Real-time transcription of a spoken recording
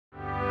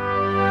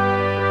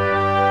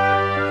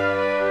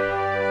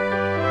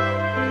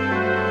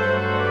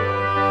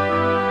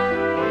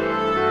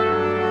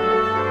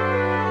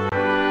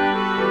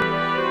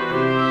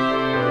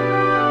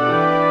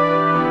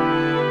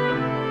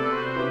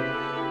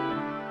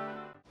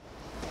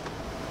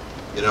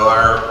You know,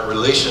 our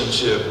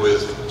relationship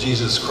with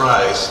Jesus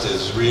Christ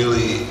is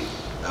really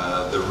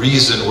the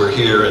reason we're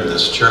here in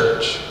this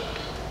church.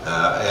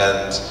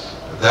 And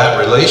that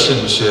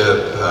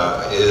relationship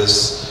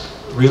is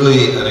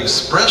really an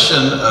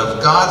expression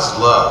of God's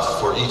love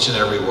for each and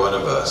every one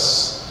of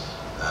us.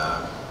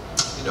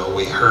 You know,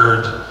 we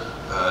heard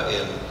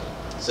in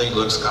St.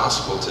 Luke's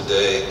Gospel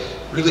today,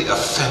 really a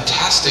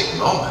fantastic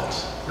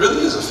moment.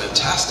 Really is a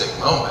fantastic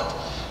moment.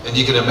 And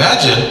you can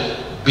imagine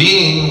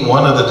being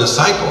one of the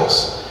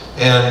disciples.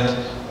 And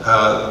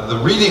the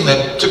reading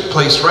that took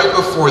place right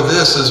before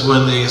this is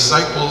when the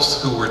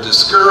disciples who were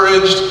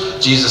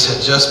discouraged, Jesus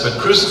had just been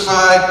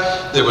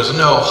crucified, there was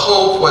no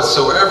hope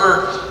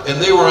whatsoever,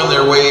 and they were on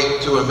their way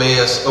to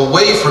Emmaus,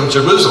 away from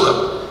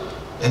Jerusalem.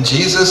 And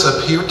Jesus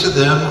appeared to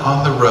them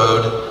on the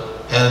road,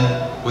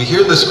 and we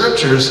hear the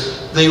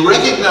scriptures, they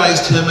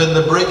recognized him in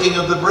the breaking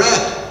of the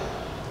bread.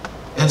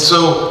 And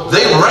so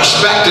they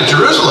rushed back to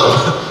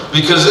Jerusalem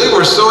because they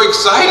were so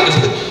excited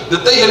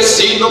that they had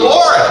seen the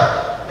Lord.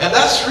 And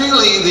that's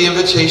really the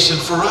invitation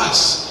for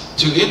us,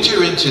 to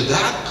enter into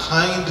that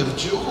kind of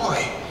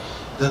joy,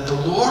 that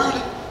the Lord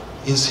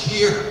is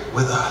here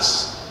with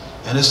us,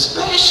 and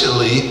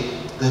especially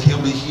that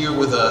he'll be here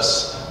with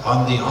us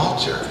on the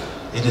altar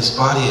in his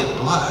body and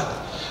blood.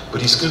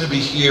 But he's going to be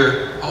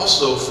here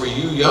also for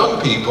you young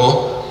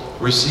people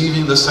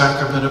receiving the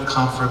sacrament of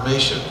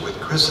confirmation with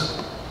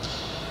chrism.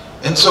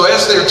 And so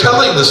as they're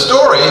telling the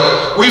story,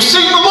 we've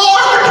seen the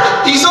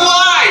Lord! He's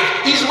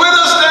alive! He's with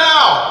us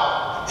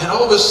now! And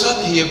all of a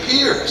sudden he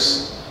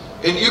appears.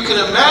 And you can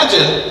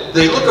imagine,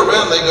 they look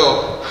around, they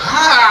go,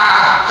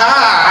 ha,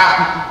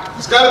 ha,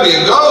 it's got to be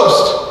a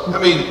ghost. I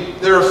mean,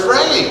 they're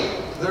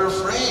afraid. They're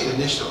afraid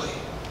initially.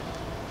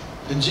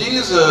 And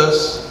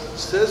Jesus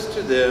says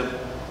to them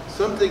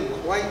something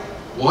quite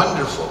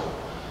wonderful.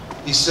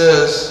 He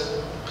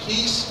says,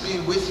 peace be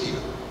with you.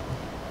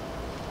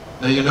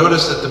 Now you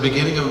notice at the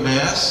beginning of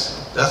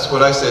Mass, that's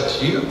what I said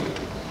to you.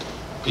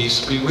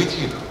 Peace be with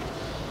you.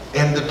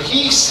 And the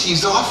peace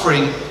he's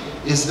offering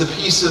is the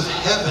peace of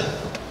heaven.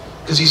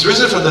 Because he's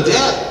risen from the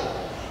dead.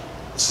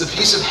 It's the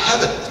peace of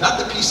heaven. It's not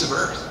the peace of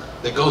earth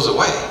that goes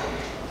away.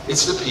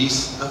 It's the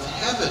peace of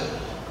heaven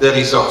that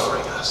he's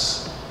offering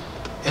us.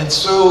 And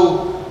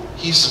so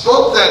he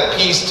spoke that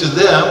peace to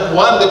them,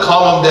 one, to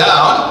calm them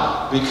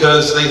down,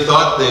 because they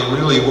thought they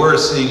really were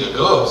seeing a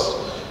ghost,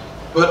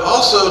 but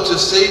also to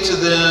say to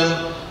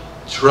them,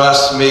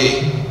 trust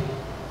me.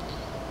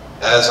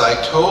 As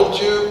I told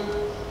you,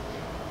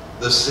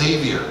 the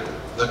Savior,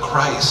 the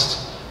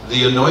Christ,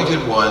 the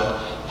Anointed One,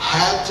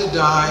 had to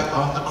die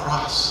on the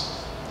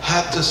cross,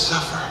 had to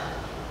suffer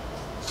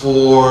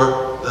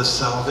for the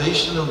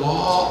salvation of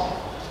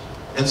all.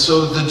 And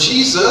so the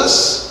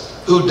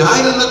Jesus who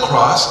died on the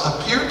cross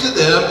appeared to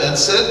them and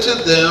said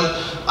to them,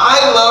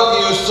 I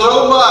love you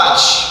so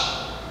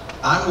much,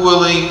 I'm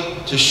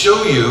willing to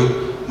show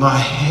you my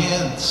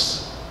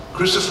hands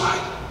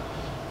crucified,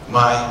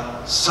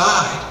 my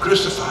side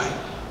crucified,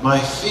 my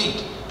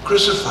feet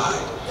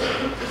crucified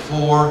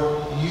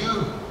for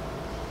you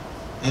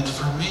and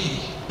for me.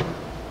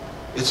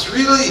 It's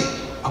really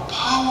a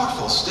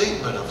powerful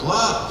statement of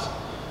love.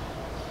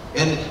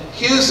 And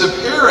his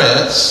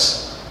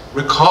appearance,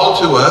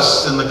 recalled to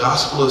us in the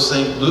Gospel of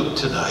St. Luke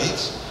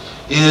tonight,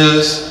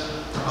 is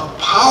a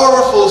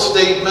powerful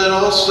statement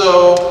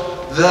also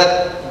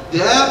that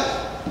death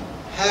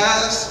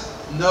has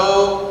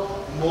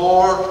no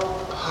more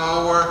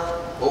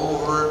power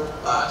over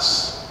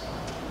us.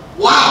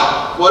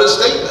 Wow, what a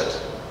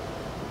statement.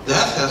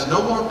 Death has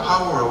no more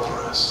power over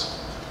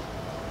us.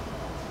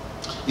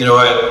 You know,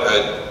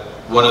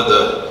 one of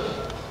the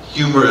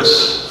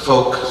humorous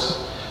folks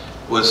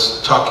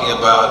was talking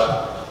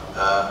about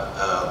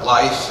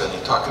life, and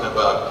he talking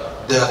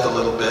about death a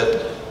little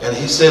bit, and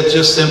he said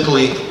just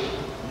simply,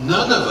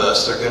 none of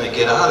us are going to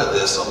get out of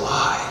this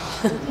alive.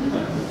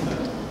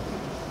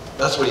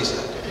 That's what he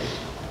said.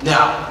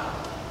 Now,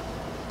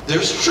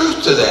 there's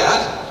truth to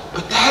that,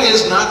 but that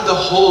is not the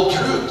whole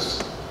truth.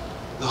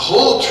 The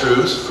whole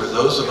truth for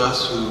those of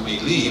us who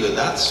believe, and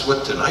that's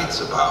what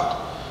tonight's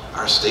about,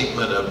 our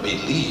statement of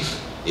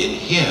belief in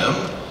him,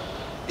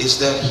 is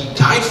that he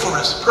died for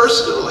us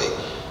personally,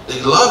 that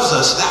he loves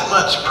us that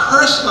much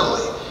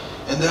personally,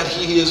 and that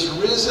he is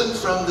risen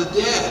from the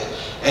dead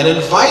and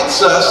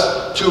invites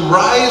us to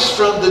rise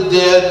from the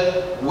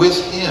dead with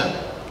him.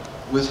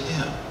 With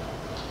him.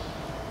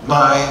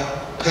 My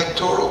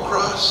pectoral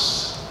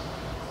cross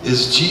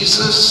is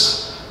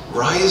Jesus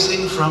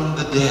rising from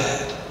the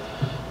dead.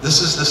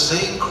 This is the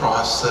same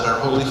cross that our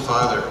Holy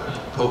Father,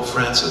 Pope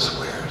Francis,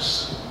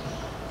 wears.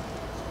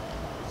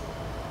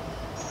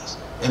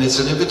 And it's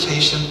an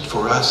invitation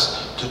for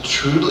us to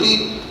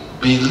truly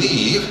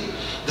believe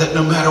that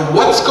no matter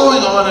what's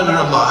going on in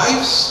our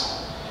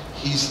lives,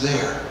 he's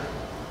there.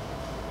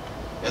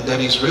 And that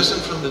he's risen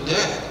from the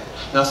dead.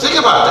 Now think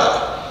about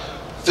that.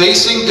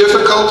 Facing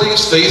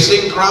difficulties,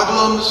 facing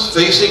problems,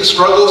 facing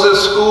struggles at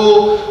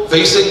school,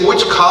 facing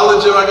which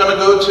college am I going to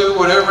go to,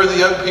 whatever the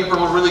young people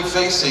are really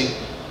facing.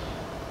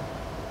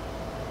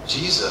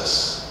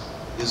 Jesus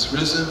is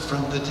risen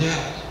from the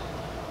dead.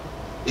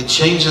 It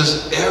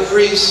changes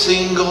every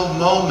single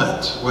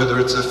moment, whether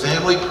it's a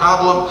family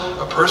problem,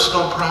 a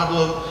personal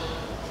problem,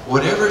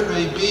 whatever it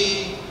may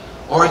be,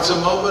 or it's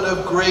a moment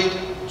of great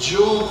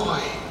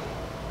joy.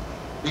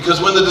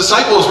 Because when the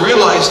disciples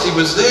realized he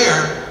was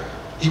there,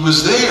 he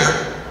was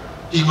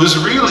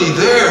really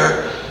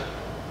there,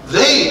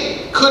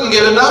 they couldn't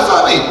get enough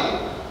of him.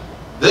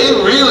 They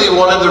really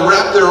wanted to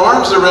wrap their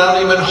arms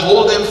around him and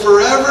hold him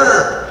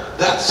forever.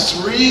 That's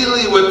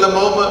really what the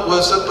moment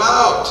was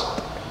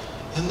about.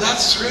 And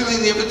that's really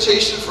the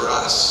invitation for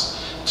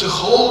us, to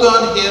hold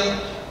on him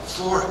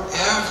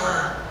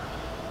forever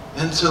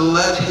and to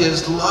let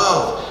his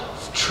love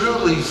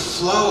truly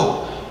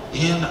flow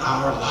in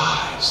our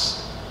lives.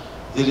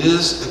 It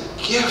is a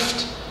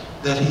gift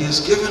that he has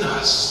given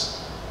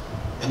us,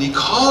 and he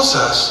calls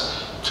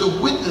us to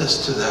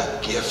witness to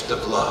that gift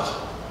of love.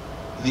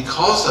 And he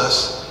calls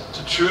us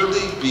to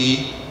truly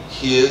be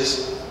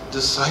his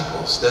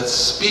disciples that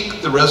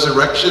speak the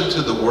resurrection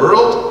to the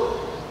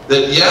world,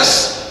 that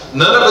yes,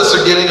 none of us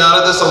are getting out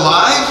of this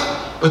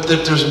alive, but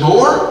that there's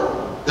more,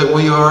 that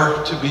we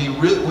are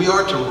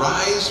to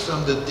rise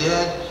from the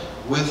dead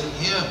with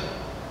him.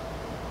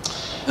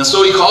 And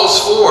so he calls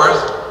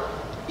forth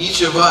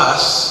each of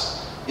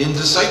us in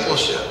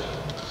discipleship.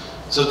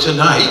 So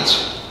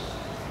tonight,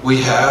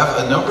 we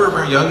have a number of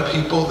our young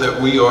people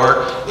that we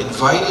are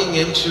inviting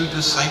into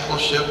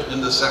discipleship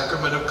in the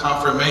sacrament of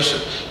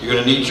confirmation. You're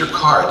going to need your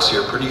cards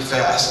here pretty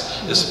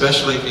fast,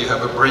 especially if you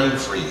have a brain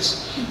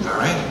freeze. All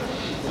right?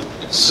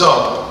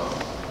 So,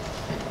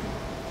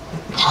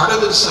 part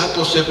of the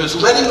discipleship is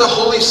letting the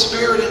Holy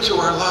Spirit into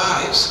our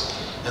lives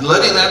and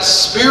letting that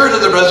Spirit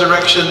of the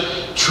resurrection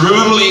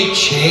truly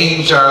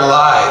change our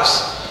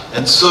lives.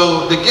 And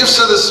so the gifts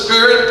of the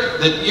Spirit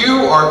that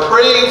you are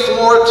praying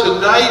for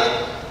tonight,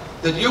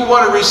 that you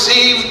want to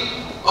receive,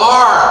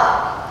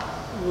 are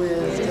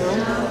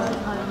wisdom,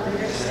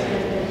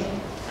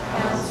 understanding,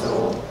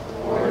 counsel,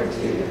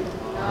 fortitude,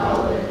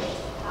 knowledge,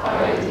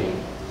 piety,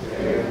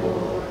 fear of the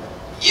Lord.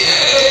 Yay!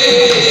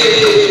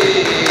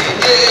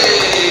 Yay!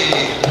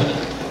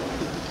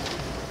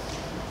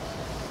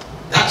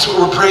 That's what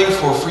we're praying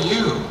for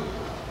you.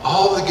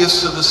 All the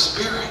gifts of the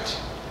Spirit.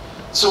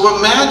 So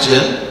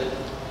imagine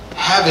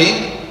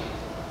having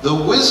the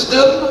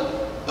wisdom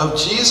of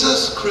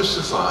Jesus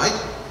crucified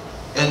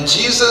and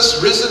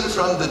Jesus risen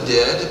from the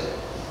dead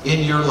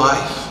in your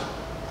life.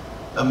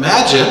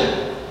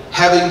 Imagine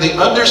having the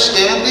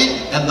understanding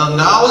and the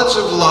knowledge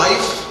of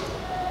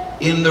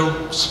life in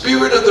the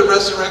Spirit of the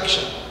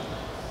resurrection.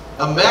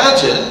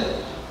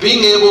 Imagine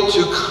being able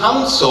to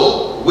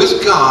counsel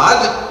with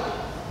God,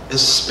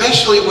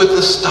 especially with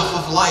the stuff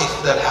of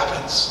life that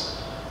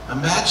happens.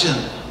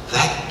 Imagine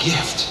that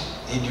gift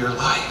in your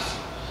life,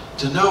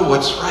 to know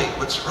what's right,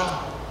 what's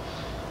wrong.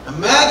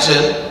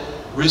 Imagine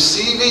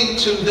receiving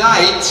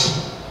tonight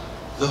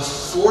the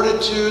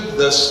fortitude,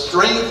 the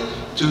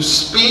strength to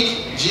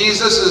speak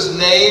Jesus'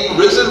 name,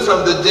 risen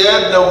from the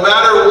dead, no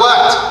matter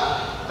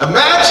what.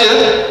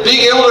 Imagine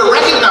being able to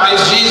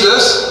recognize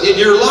Jesus in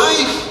your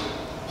life.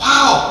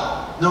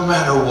 Wow, no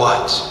matter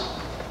what.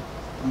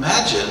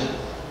 Imagine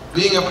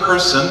being a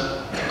person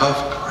of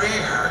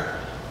prayer,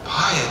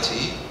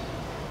 piety,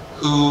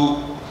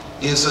 who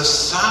is a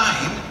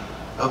sign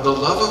of the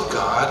love of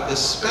God,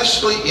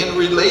 especially in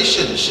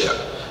relationship,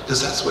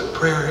 because that's what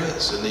prayer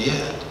is in the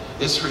end.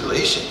 It's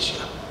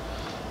relationship.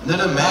 And then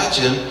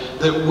imagine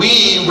that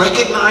we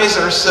recognize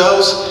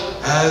ourselves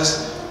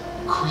as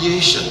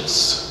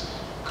creations,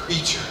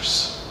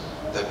 creatures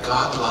that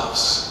God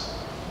loves,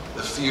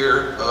 the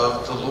fear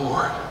of the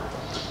Lord.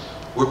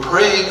 We're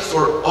praying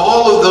for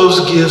all of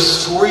those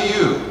gifts for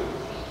you.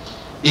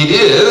 It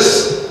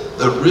is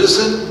the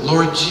risen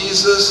Lord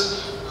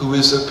Jesus who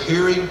is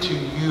appearing to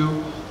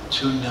you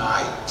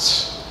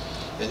tonight.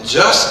 And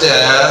just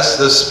as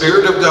the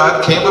Spirit of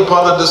God came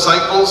upon the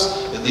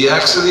disciples in the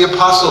Acts of the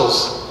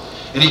Apostles,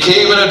 and he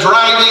came in a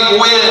driving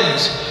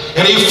wind,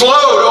 and he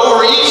flowed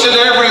over each and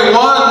every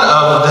one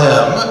of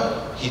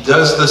them, he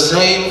does the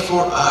same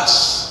for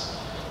us.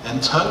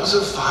 And tongues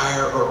of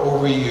fire are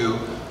over you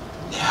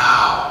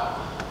now.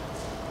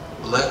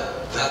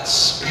 Let that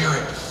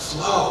Spirit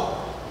flow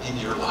in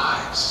your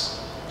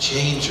lives,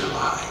 change your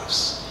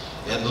lives,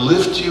 and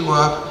lift you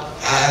up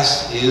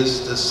as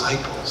his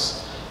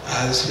disciples,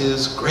 as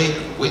his great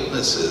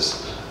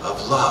witnesses of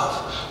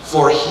love.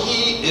 For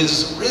he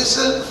is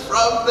risen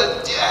from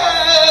the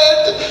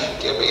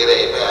dead. Give me an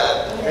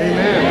amen.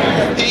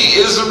 Amen. He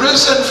is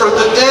risen from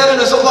the dead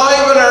and is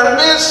alive in our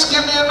midst.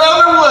 Give me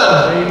another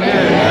one.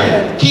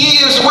 Amen. He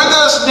is with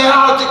us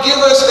now to give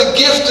us the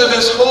gift of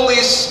his Holy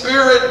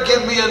Spirit.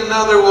 Give me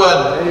another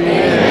one.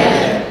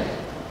 Amen.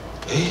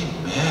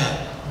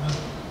 Amen.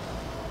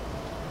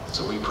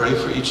 So we pray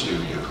for each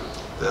of you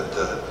that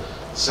the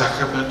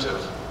sacrament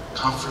of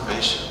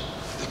confirmation,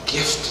 the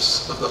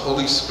gifts of the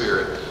Holy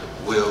Spirit,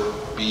 will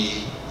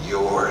be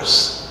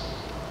yours.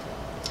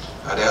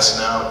 I'd ask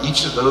now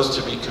each of those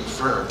to be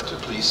confirmed to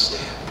please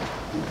stand.